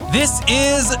This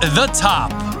is The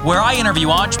Top, where I interview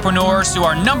entrepreneurs who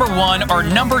are number one or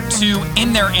number two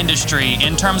in their industry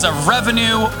in terms of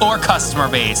revenue or customer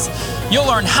base. You'll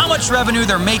learn how much revenue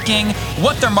they're making,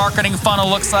 what their marketing funnel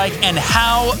looks like, and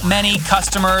how many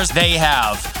customers they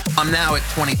have. I'm now at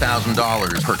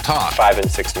 $20,000 per top. 5 and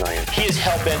 6 million. He is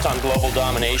hell-bent on global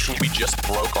domination. We just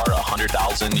broke our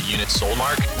 100,000 units sold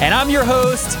mark. And I'm your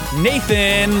host,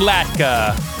 Nathan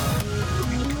Latka.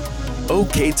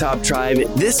 Okay, Top Tribe,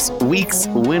 this week's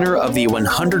winner of the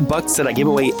 $100 that I give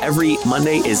away every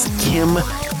Monday is Kim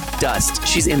Dust.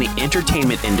 She's in the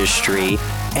entertainment industry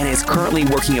and is currently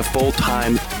working a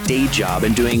full-time day job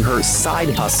and doing her side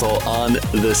hustle on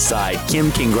the side.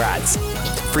 Kim, congrats.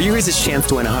 For you, here's a chance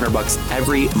to win $100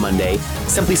 every Monday.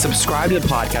 Simply subscribe to the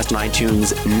podcast on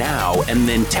iTunes now and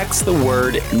then text the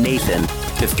word Nathan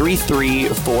to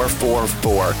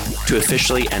 33444 to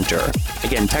officially enter.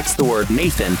 Again, text the word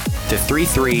Nathan to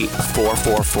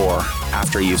 33444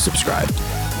 after you've subscribed.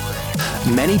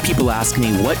 Many people ask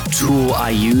me what tool I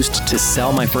used to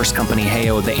sell my first company,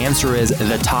 Heyo. The answer is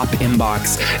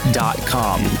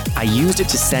thetopinbox.com. I used it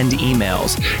to send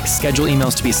emails, schedule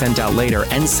emails to be sent out later,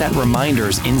 and set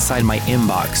reminders inside my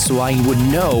inbox so I would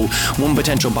know when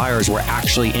potential buyers were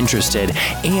actually interested,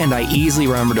 and I easily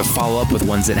remember to follow up with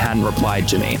ones that hadn't replied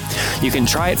to me. You can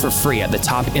try it for free at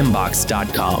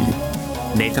thetopinbox.com.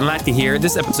 Nathan Latka here.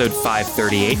 This is episode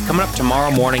 538. Coming up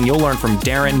tomorrow morning, you'll learn from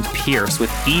Darren Pierce with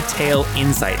eTail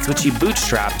Insights, which he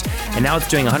bootstrapped, and now it's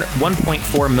doing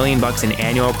 $1.4 million in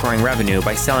annual recurring revenue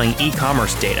by selling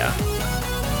e-commerce data.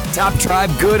 Top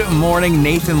Tribe, good morning.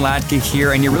 Nathan Latka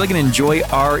here, and you're really going to enjoy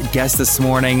our guest this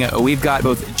morning. We've got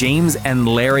both James and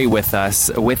Larry with us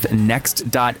with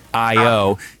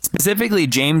Next.io. Specifically,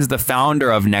 James, the founder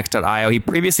of Next.io. He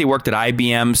previously worked at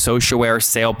IBM, Socialware,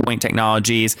 SailPoint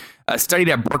Technologies, studied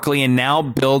at Berkeley, and now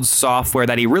builds software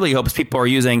that he really hopes people are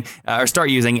using or start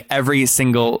using every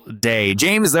single day.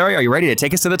 James, Larry, are you ready to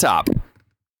take us to the top?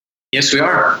 Yes, we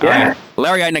are. Yeah. Right.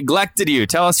 Larry, I neglected you.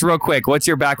 Tell us real quick, what's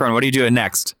your background? What are you doing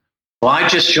next? Well, I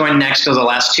just joined Next for the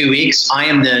last 2 weeks. I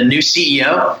am the new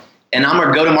CEO, and I'm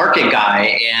a go-to-market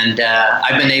guy. And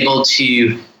I've been able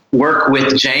to work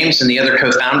with James and the other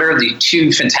co-founder, the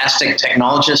two fantastic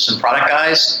technologists and product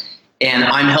guys. And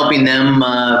I'm helping them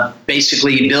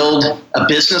basically build a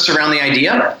business around the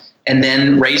idea and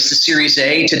then raise the Series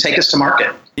A to take us to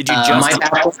market. Did you just...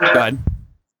 Go ahead.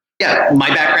 Yeah, my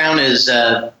background is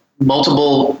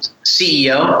multiple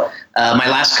CEO. My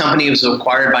last company was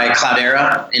acquired by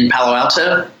Cloudera in Palo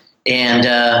Alto. And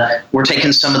we're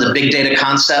taking some of the big data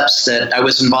concepts that I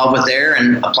was involved with there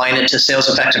and applying it to sales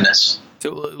effectiveness.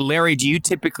 So, Larry,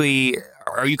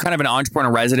 are you kind of an entrepreneur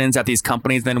in residence at these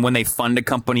companies? Then when they fund a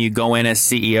company, you go in as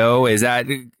CEO? Is that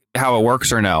how it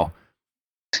works or no?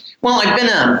 Well, I've been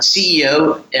a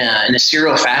CEO in a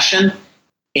serial fashion,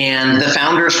 and the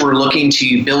founders were looking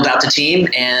to build out the team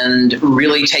and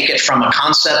really take it from a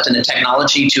concept and a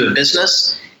technology to a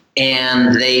business.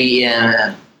 And they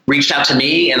reached out to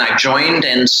me, and I joined.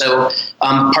 And so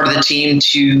I'm part of the team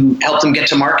to help them get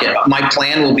to market. My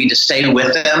plan will be to stay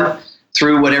with them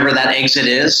through whatever that exit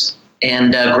is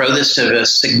and grow this to a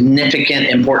significant,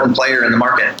 important player in the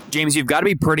market. James, you've got to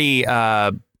be pretty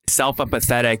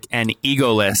self-apathetic and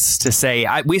egoless to say,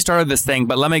 we started this thing,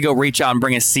 but let me go reach out and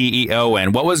bring a CEO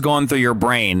in. What was going through your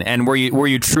brain? And were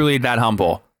you truly that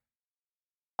humble?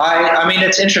 I mean,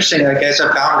 it's interesting. Like, as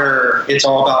a founder, it's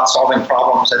all about solving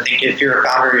problems. I think if you're a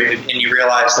founder and you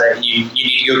realize that you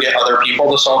need to go get other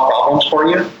people to solve problems for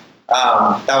you,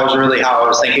 that was really how I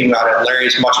was thinking about it.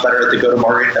 Larry's much better at the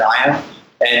go-to-market than I am,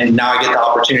 and now I get the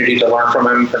opportunity to learn from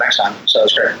him for next time. So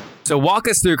it's great. So walk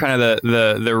us through kind of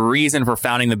the reason for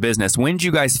founding the business. When did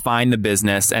you guys find the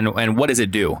business, and what does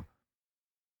it do?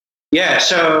 Yeah,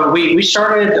 so we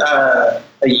started a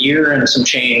year and some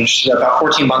change, about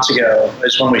 14 months ago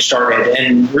is when we started.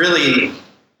 And really,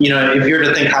 if you were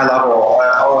to think high level,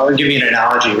 I'll give you an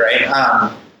analogy, right?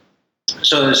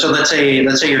 So let's say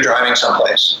you're driving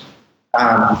someplace.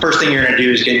 First thing you're going to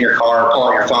do is get in your car, pull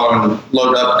out your phone,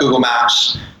 load up Google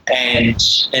Maps, and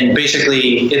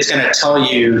basically it's going to tell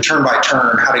you turn by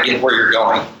turn how to get where you're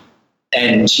going.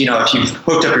 And, if you've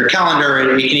hooked up your calendar,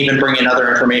 it can even bring in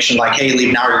other information like, hey,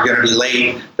 leave now, you're going to be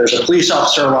late. There's a police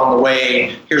officer along the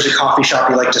way. Here's a coffee shop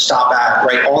you like to stop at,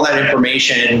 right? All that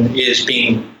information is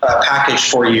being packaged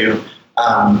for you,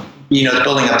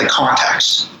 building up the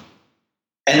context.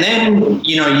 And then,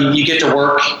 you get to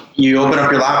work, you open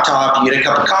up your laptop, you get a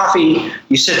cup of coffee,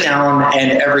 you sit down,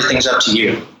 and everything's up to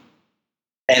you.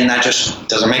 And that just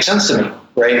doesn't make sense to me.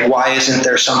 right? Why isn't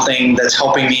there something that's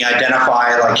helping me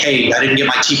identify, like, hey, I didn't get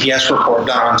my TPS report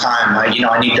done on time.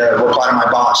 I need to reply to my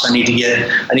boss. I need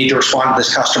to respond to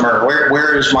this customer.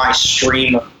 Where is my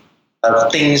stream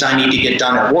of things I need to get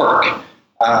done at work?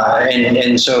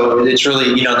 And so it's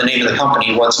really, the name of the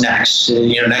company, what's next?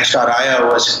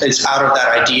 Next.io is out of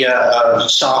that idea of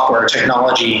software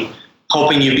technology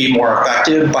helping you be more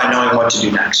effective by knowing what to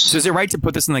do next. So is it right to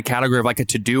put this in the category of like a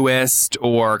Todoist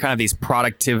or kind of these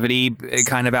productivity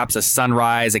kind of apps, a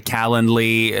Sunrise, a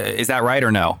Calendly? Is that right or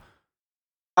no?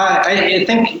 I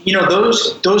think,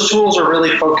 those tools are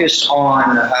really focused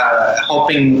on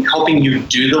helping you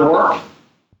do the work.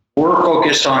 We're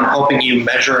focused on helping you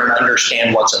measure and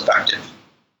understand what's effective.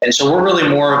 And so we're really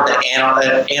more of the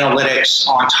analytics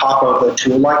on top of a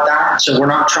tool like that. So we're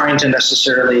not trying to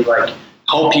necessarily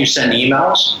help you send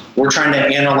emails. We're trying to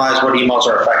analyze what emails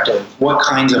are effective, what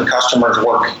kinds of customers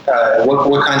work,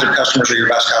 what kinds of customers are your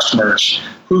best customers,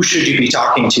 who should you be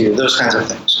talking to, those kinds of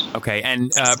things. Okay,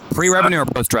 and pre-revenue or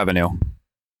post-revenue?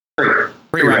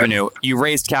 Pre-revenue. You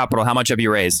raised capital. How much have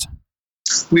you raised?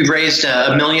 We've raised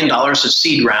 $1 million of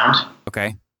seed round.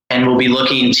 Okay. And we'll be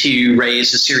looking to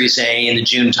raise a Series A in the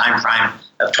June timeframe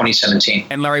of 2017.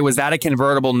 And Larry, was that a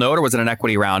convertible note or was it an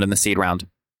equity round in the seed round?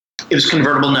 It was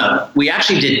convertible note. We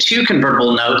actually did 2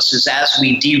 convertible notes. As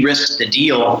we de-risked the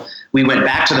deal, we went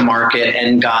back to the market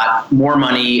and got more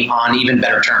money on even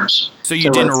better terms. So you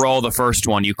didn't roll the first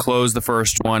one. You closed the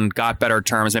first one, got better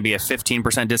terms, maybe a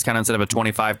 15% discount instead of a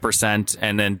 25%,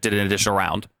 and then did an additional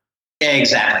round.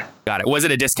 Exactly. Got it. Was it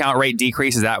a discount rate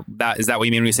decrease? Is that what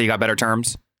you mean when you say you got better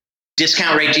terms?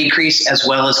 Discount rate decrease as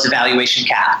well as the valuation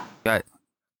cap. Got it.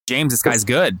 James, this guy's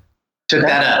good. Took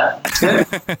that up.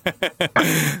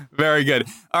 Very good.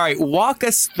 All right. Walk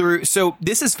us through. So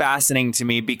this is fascinating to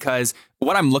me because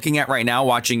what I'm looking at right now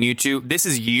watching YouTube, this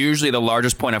is usually the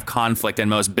largest point of conflict in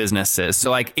most businesses.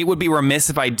 So it would be remiss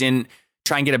if I didn't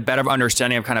try and get a better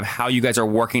understanding of kind of how you guys are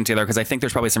working together, because I think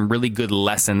there's probably some really good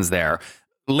lessons there.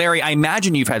 Larry, I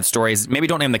imagine you've had stories, maybe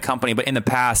don't name the company, but in the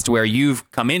past where you've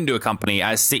come into a company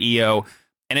as CEO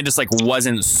and it just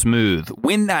wasn't smooth.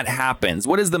 When that happens,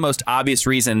 what is the most obvious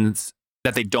reasons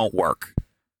that they don't work?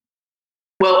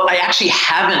 Well, I actually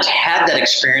haven't had that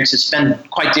experience. It's been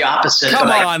quite the opposite. Come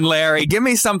on, Larry, give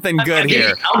me something good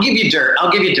here. I'll give you dirt.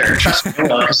 Trust me,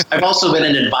 because I've also been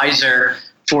an advisor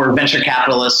for venture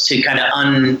capitalists to kind of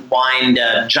unwind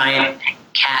giant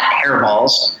cat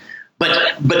hairballs.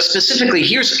 But specifically,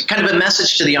 here's kind of a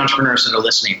message to the entrepreneurs that are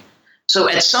listening. So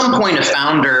at some point, a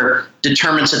founder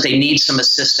determines that they need some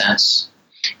assistance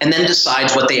and then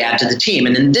decides what they add to the team.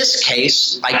 And in this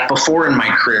case, like before in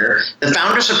my career, the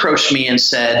founders approached me and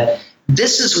said,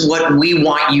 this is what we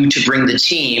want you to bring the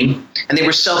team. And they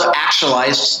were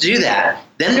self-actualized to do that.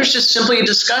 Then there's just simply a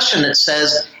discussion that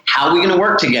says, how are we going to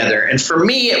work together? And for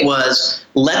me, it was,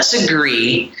 let's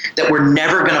agree that we're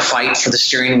never going to fight for the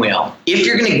steering wheel. If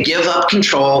you're going to give up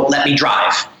control, let me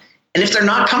drive. And if they're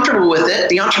not comfortable with it,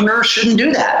 the entrepreneur shouldn't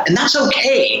do that. And that's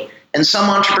okay. And some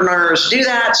entrepreneurs do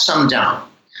that, some don't.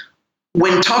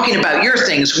 When talking about your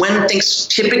things, when things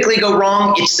typically go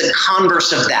wrong, it's the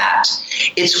converse of that.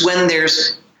 It's when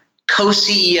there's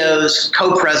co-CEOs,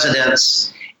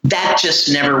 co-presidents. That just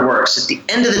never works. At the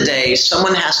end of the day,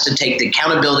 someone has to take the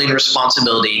accountability and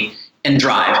responsibility and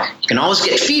drive. You can always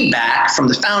get feedback from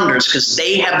the founders because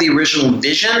they have the original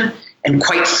vision. And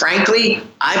quite frankly,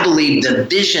 I believe the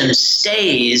vision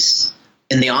stays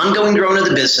in the ongoing growth of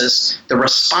the business. The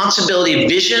responsibility of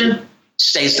vision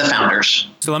stays the founders.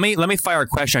 So let me fire a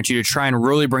question at you to try and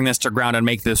really bring this to ground and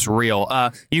make this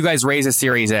real. You guys raise a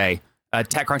Series A.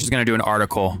 TechCrunch is going to do an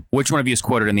article. Which one of you is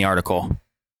quoted in the article?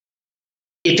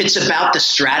 If it's about the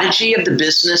strategy of the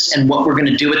business and what we're going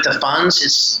to do with the funds,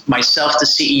 it's myself, the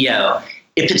CEO.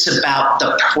 If it's about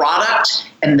the product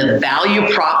and the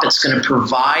value prop it's going to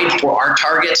provide for our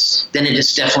targets, then it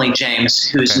is definitely James,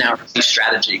 who is now running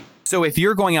strategy. So if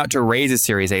you're going out to raise a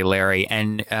Series A, Larry,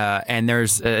 and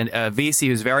there's a VC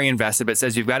who's very invested, but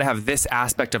says you've got to have this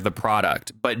aspect of the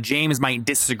product, but James might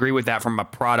disagree with that from a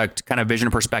product kind of vision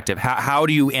perspective, how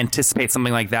do you anticipate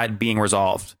something like that being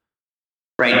resolved?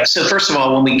 Right. So first of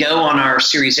all, when we go on our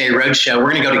Series A roadshow,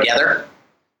 we're going to go together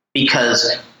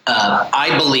because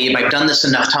I believe, I've done this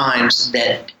enough times,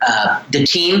 that the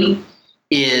team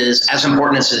is as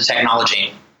important as the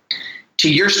technology.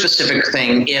 To your specific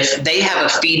thing, if they have a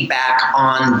feedback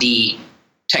on the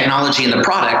technology and the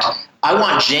product, I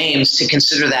want James to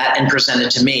consider that and present it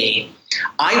to me.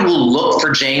 I will look for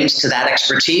James to that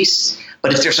expertise,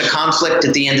 But if there's a conflict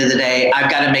at the end of the day, I've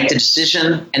got to make the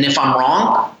decision. And if I'm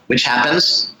wrong, which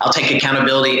happens, I'll take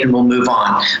accountability and we'll move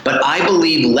on. But I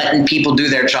believe letting people do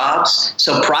their jobs.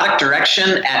 So product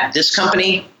direction at this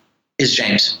company is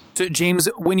James. So James,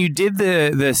 when you did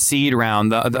the seed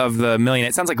round of the $1 million,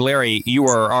 it sounds like, Larry, you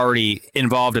were already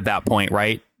involved at that point,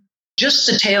 right? Just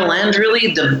the tail end, really.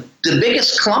 The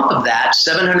biggest clump of that,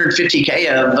 $750K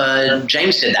of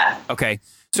James did that. Okay.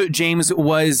 So James,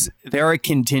 was there a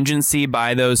contingency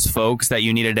by those folks that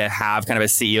you needed to have kind of a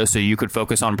CEO so you could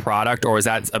focus on product, or was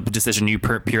that a decision you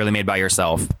purely made by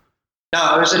yourself?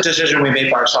 No, it was a decision we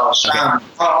made by ourselves. Okay.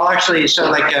 Actually,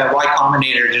 so like Y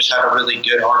Combinator just had a really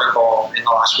good article in the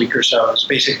last week or so. It's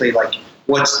basically like,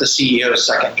 what's the CEO's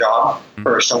second job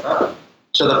for a startup?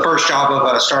 So the first job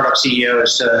of a startup CEO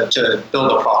is to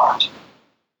build a product.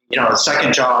 The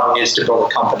second job is to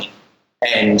build a company.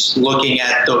 And looking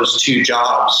at those two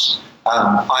jobs,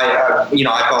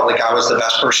 I felt like I was the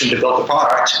best person to build the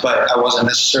product, but I wasn't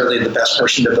necessarily the best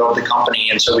person to build the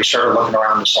company. And so we started looking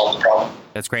around to solve the problem.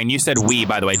 That's great. And you said we,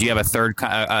 by the way. Do you have a third,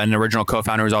 an original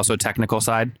co-founder who's also technical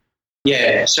side?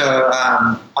 Yeah. So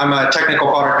I'm a technical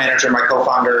product manager. My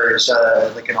co-founder is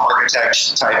like an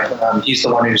architect type. He's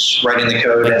the one who's writing the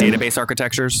code. Like database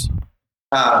architectures?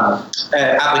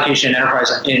 Application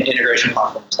enterprise integration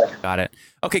platforms. Got it.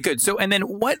 Okay, good. So, and then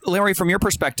what, Larry, from your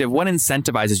perspective, what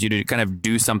incentivizes you to kind of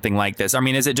do something like this? I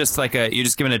mean, is it just like you're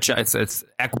just given it's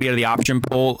equity of the option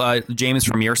pool, James,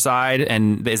 from your side?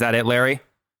 And is that it, Larry?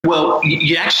 Well,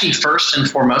 you actually, first and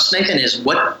foremost, Nathan, is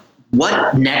what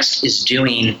Next is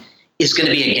doing is going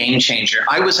to be a game changer.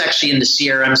 I was actually in the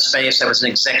CRM space. I was an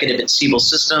executive at Siebel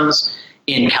Systems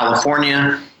in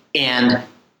California, and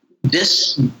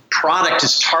this product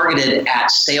is targeted at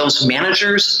sales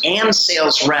managers and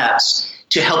sales reps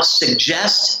to help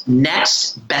suggest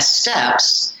next best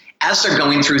steps as they're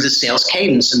going through the sales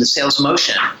cadence and the sales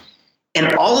motion.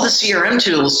 And all of the CRM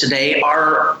tools today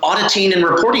are auditing and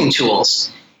reporting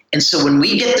tools. And so when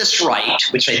we get this right,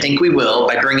 which I think we will,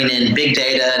 by bringing in big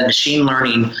data and machine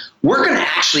learning, we're going to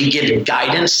actually give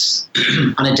guidance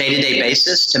on a day-to-day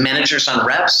basis to managers and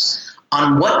reps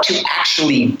on what to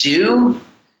actually do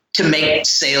to make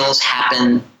sales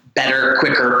happen better,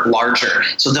 quicker, larger.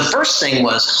 So the first thing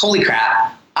was, holy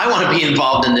crap, I want to be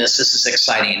involved in this. This is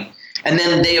exciting. And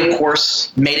then they, of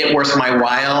course, made it worth my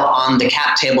while on the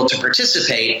cap table to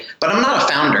participate. But I'm not a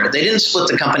founder. They didn't split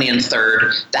the company in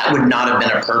third. That would not have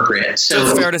been appropriate. So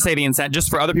it's fair to say the incentive, just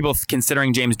for other people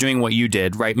considering James doing what you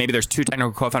did, right? Maybe there's two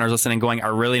technical co-founders listening going, I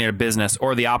really need a business,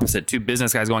 or the opposite, two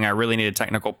business guys going, I really need a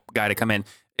technical guy to come in.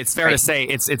 It's fair to say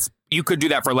it's you could do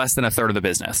that for less than a third of the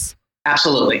business.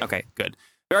 Absolutely. Okay, good.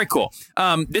 Very cool.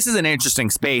 This is an interesting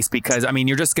space because, I mean,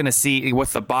 you're just going to see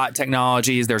with the bot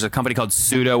technologies, there's a company called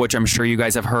Sudo, which I'm sure you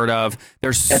guys have heard of.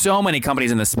 There's so many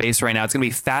companies in the space right now. It's going to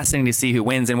be fascinating to see who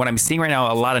wins. And what I'm seeing right now,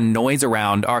 a lot of noise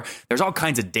around there's all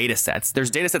kinds of data sets.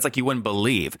 There's data sets like you wouldn't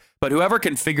believe. But whoever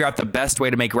can figure out the best way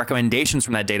to make recommendations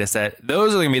from that data set,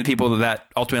 those are going to be the people that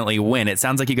ultimately win. It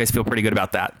sounds like you guys feel pretty good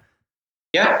about that.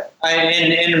 Yeah.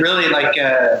 And really like...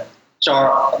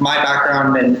 So my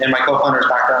background and my co-founder's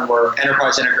background were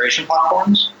enterprise integration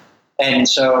platforms. And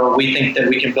so we think that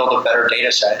we can build a better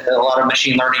data set. A lot of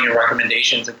machine learning and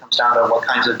recommendations, it comes down to what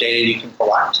kinds of data you can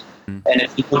collect. And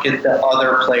if you look at the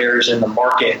other players in the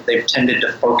market, they've tended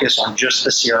to focus on just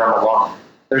the CRM alone.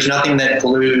 There's nothing that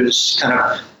glues kind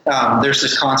of, there's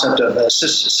this concept of a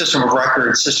system of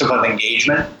record, system of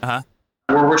engagement,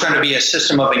 where we're trying to be a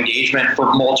system of engagement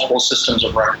for multiple systems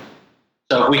of record.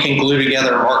 So if we can glue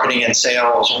together marketing and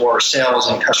sales, or sales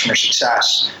and customer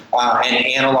success, and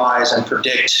analyze and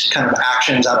predict kind of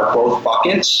actions out of both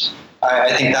buckets,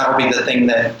 I think that'll be the thing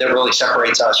that really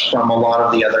separates us from a lot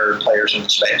of the other players in the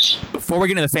space. Before we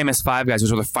get into the famous five guys,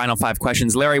 which are the final 5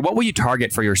 questions, Larry, what will you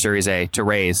target for your Series A to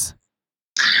raise?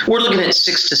 We're looking at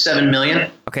 6 to 7 million.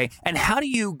 Okay. And how do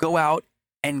you go out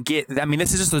and get, I mean,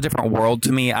 this is just a different world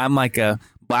to me. I'm like a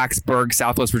Blacksburg,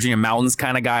 Southwest Virginia mountains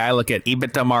kind of guy. I look at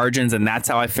EBITDA margins and that's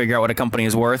how I figure out what a company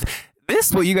is worth.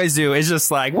 What you guys do is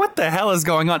just like, what the hell is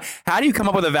going on? How do you come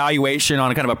up with a valuation on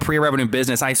a kind of a pre-revenue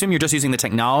business? I assume you're just using the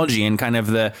technology and kind of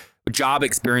the job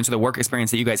experience or the work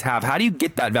experience that you guys have. How do you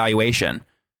get that valuation?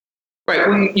 Right.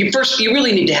 Well, you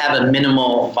really need to have a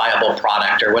minimal viable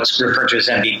product, or what's referred to as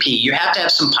MVP. You have to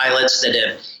have some pilots that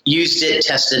have used it,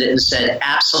 tested it, and said,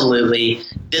 absolutely,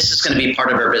 this is going to be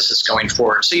part of our business going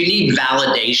forward. So you need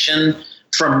validation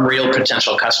from real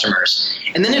potential customers.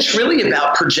 And then it's really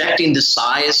about projecting the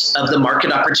size of the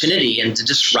market opportunity and the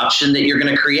disruption that you're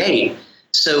going to create.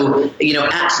 So,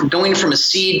 going from a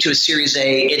seed to a Series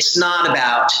A, it's not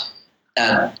about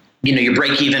your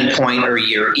break-even point or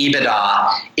your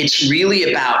EBITDA. It's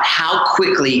really about how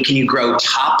quickly can you grow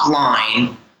top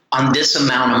line on this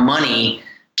amount of money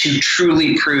to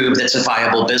truly prove that's a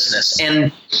viable business.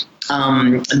 And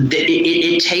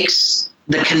it takes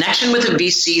the connection with a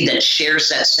VC that shares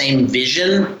that same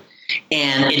vision,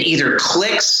 and it either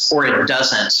clicks or it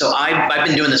doesn't. So I've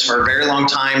been doing this for a very long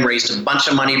time, raised a bunch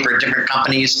of money for different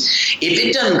companies. If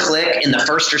it doesn't click in the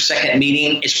first or second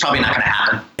meeting, it's probably not going to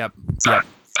happen. Yep.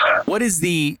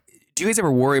 Do you guys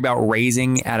ever worry about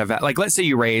raising at like, let's say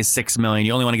you raise $6 million,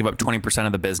 you only want to give up 20%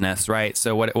 of the business, right?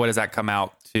 So what does that come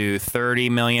out to? 30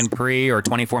 million pre, or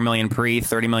 24 million pre,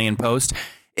 30 million post?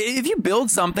 If you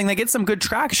build something that gets some good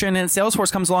traction and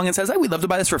Salesforce comes along and says, hey, we'd love to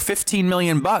buy this for 15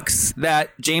 million bucks,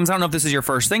 that, James, I don't know if this is your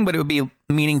first thing, but it would be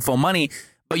meaningful money,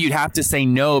 but you'd have to say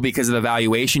no because of the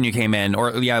valuation you came in.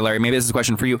 Or yeah, Larry, maybe this is a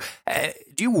question for you.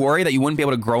 Do you worry that you wouldn't be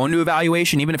able to grow into a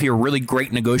valuation even if you're really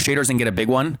great negotiators and get a big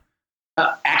one?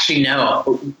 Actually, no.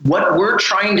 What we're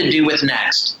trying to do with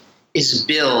Next is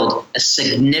build a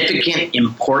significant,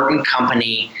 important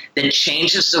company that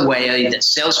changes the way that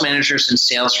sales managers and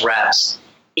sales reps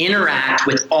interact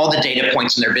with all the data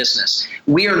points in their business.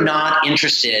 We are not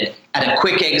interested at a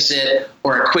quick exit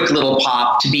or a quick little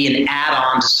pop to be an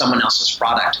add-on to someone else's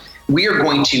product. We are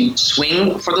going to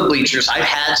swing for the bleachers. I've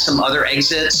had some other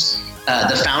exits.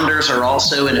 The founders are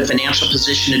also in a financial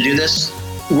position to do this.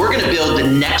 We're going to build the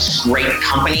next great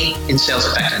company in sales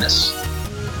effectiveness.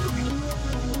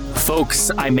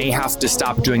 Folks, I may have to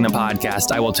stop doing the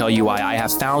podcast. I will tell you why. I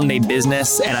have found a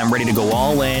business and I'm ready to go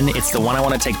all in. It's the one I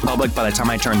want to take public by the time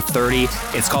I turn 30.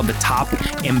 It's called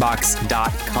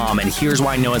thetopinbox.com. And here's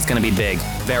why I know it's going to be big,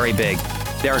 very big.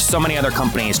 There are so many other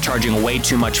companies charging way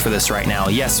too much for this right now.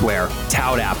 Yesware,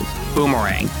 ToutApp,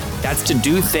 Boomerang. That's to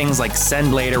do things like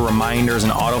send later reminders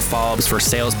and auto follow-ups for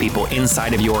salespeople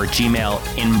inside of your Gmail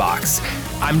inbox.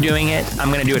 I'm doing it. I'm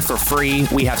going to do it for free.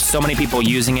 We have so many people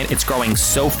using it. It's growing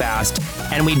so fast.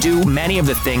 And we do many of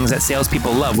the things that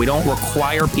salespeople love. We don't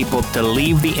require people to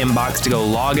leave the inbox to go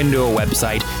log into a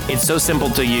website. It's so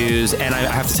simple to use. And I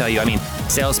have to tell you,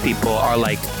 salespeople are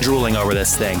like drooling over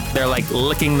this thing. They're like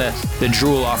licking the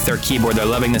drool off their keyboard. They're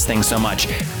loving this thing so much.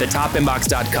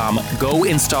 Thetopinbox.com. Go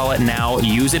install it now.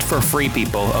 Use it for free,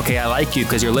 people. Okay, I like you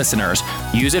because you're listeners.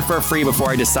 Use it for free before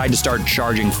I decide to start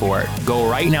charging for it. Go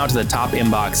right now to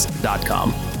thetopinbox.com.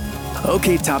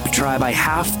 Okay, Top Tribe, I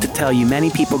have to tell you,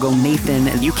 many people go,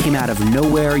 Nathan, you came out of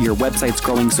nowhere. Your website's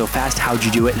growing so fast. How'd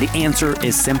you do it? The answer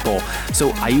is simple.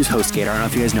 So I use HostGator. I don't know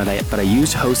if you guys know that yet, but I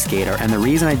use HostGator. And the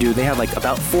reason I do, they have like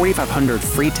about 4,500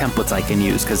 free templates I can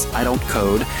use because I don't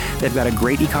code. They've got a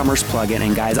great e-commerce plugin.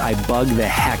 And guys, I bug the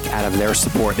heck out of their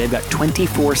support. They've got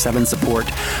 24/7 support,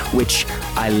 which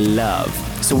I love.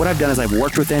 So what I've done is I've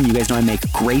worked with them. You guys know I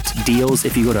make great deals.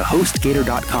 If you go to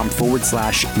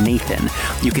hostgator.com/Nathan,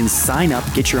 you can sign up,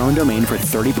 get your own domain for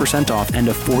 30% off and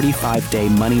a 45-day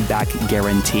money-back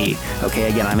guarantee. Okay,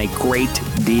 again, I make great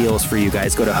deals for you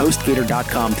guys. Go to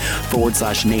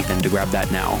hostgator.com/Nathan to grab that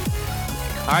now. All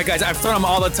right, guys, I've thrown them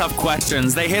all the tough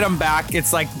questions. They hit them back.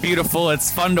 It's like beautiful.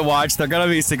 It's fun to watch. They're going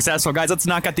to be successful. Guys, let's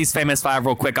knock out these famous five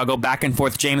real quick. I'll go back and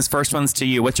forth. James, first one's to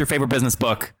you. What's your favorite business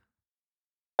book?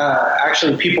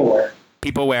 Actually, Peopleware.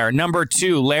 Peopleware. Number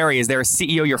two, Larry, is there a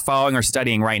CEO you're following or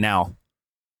studying right now?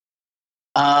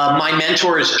 My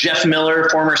mentor is Jeff Miller,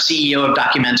 former CEO of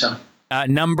Documentum.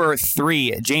 Number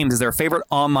three, James, is there a favorite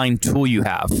online tool you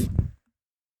have?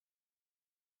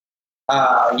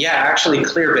 Actually,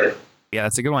 Clearbit. Yeah,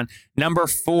 that's a good one. Number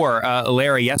four,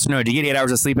 Larry, yes or no? Do you get 8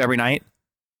 hours of sleep every night?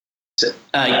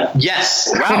 Yes.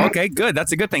 Wow, okay, good.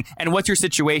 That's a good thing. And what's your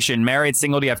situation? Married,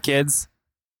 single, do you have kids?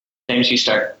 James, you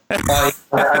start. I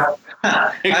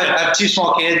have two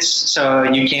small kids, so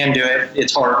you can do it.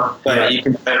 It's hard, but you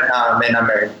can do it, and I'm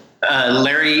married.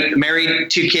 Larry, married,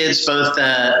 2 kids, both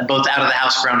out of the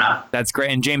house, grown up. That's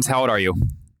great. And James, how old are you?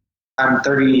 I'm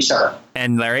 37.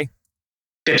 And Larry?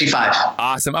 55.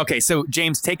 Awesome. Okay, so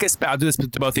James, take us back. I'll do this to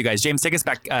both of you guys. James, take us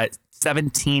back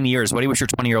 17 years. What do you wish your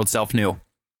 20-year-old self knew?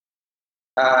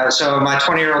 So my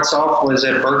 20-year-old self was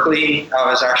at Berkeley. I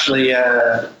was actually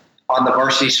on the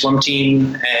varsity swim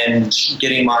team and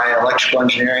getting my electrical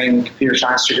engineering computer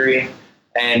science degree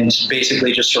and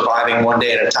basically just surviving one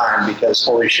day at a time because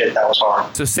holy shit, that was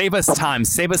hard. So save us time.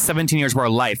 Save us 17 years of our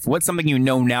life. What's something you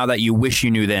know now that you wish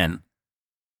you knew then?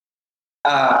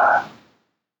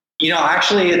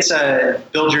 Actually it's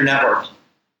build your network.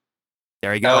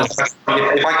 There you go.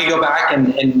 If I could go back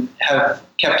and have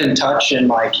kept in touch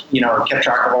and kept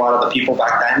track of a lot of the people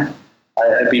back then,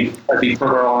 I'd be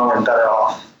further along and better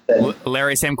off.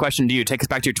 Larry, same question to you. Take us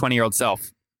back to your 20-year-old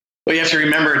self. Well, you have to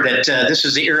remember that this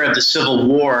was the era of the Civil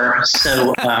War.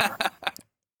 So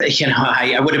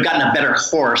I would have gotten a better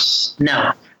horse.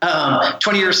 No.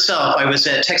 20 years self, I was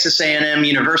at Texas A&M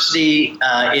University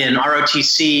in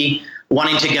ROTC,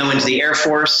 wanting to go into the Air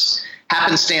Force.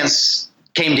 Happenstance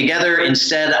came together.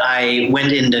 Instead, I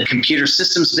went into computer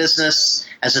systems business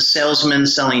as a salesman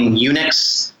selling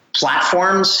Unix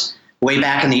platforms way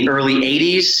back in the early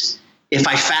 80s. If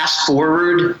I fast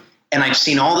forward and I've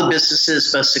seen all the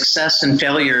businesses, both success and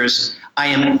failures, I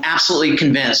am absolutely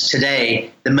convinced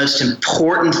today the most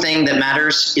important thing that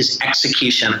matters is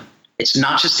execution. It's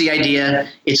not just the idea,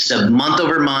 it's the month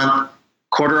over month,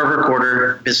 quarter over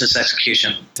quarter business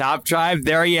execution. Top Tribe,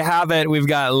 there you have it. We've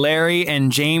got Larry and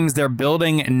James. They're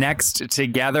building Next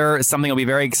together. Something will be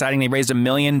very exciting. They raised $1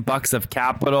 million of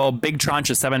capital, big tranche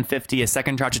of $750, a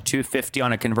second tranche of $250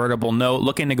 on a convertible note,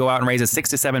 looking to go out and raise a $6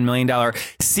 to $7 million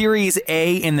Series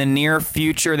A in the near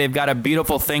future. They've got a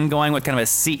beautiful thing going with kind of a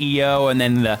CEO and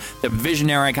then the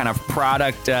visionary kind of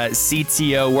product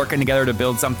CTO working together to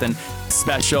build something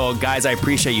special. Guys, I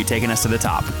appreciate you taking us to the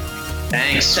top.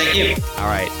 Thanks. Thank you. All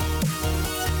right.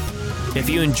 If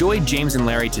you enjoyed James and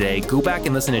Larry today, go back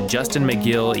and listen to Justin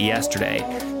McGill yesterday.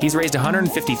 He's raised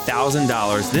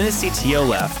 $150,000, then his CTO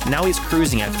left. Now he's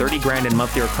cruising at $30,000 in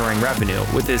monthly recurring revenue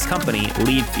with his company,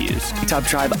 LeadFuse. Top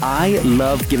Tribe, I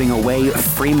love giving away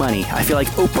free money. I feel like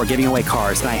Oprah giving away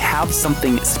cars, and I have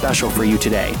something special for you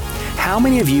today. How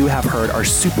many of you have heard our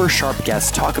super sharp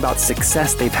guests talk about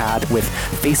success they've had with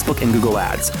Facebook and Google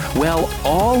Ads? Well,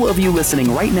 all of you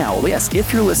listening right now, yes,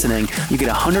 if you're listening, you get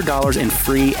 $100 in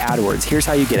free AdWords. Here's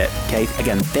how you get it, okay?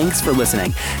 Again, thanks for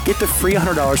listening. Get the free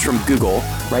 $100 from Google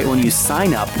right when you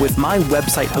sign up with my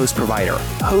website host provider,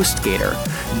 HostGator.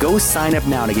 Go sign up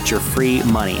now to get your free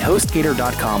money.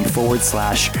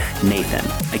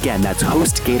 HostGator.com/Nathan. Again, that's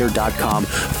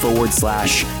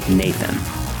HostGator.com/Nathan.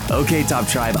 Okay, Top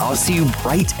Tribe, I'll see you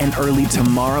bright and early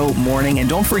tomorrow morning. And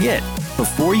don't forget,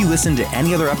 before you listen to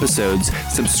any other episodes,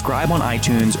 subscribe on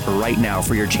iTunes right now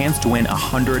for your chance to win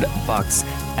 $100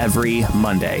 every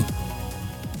Monday.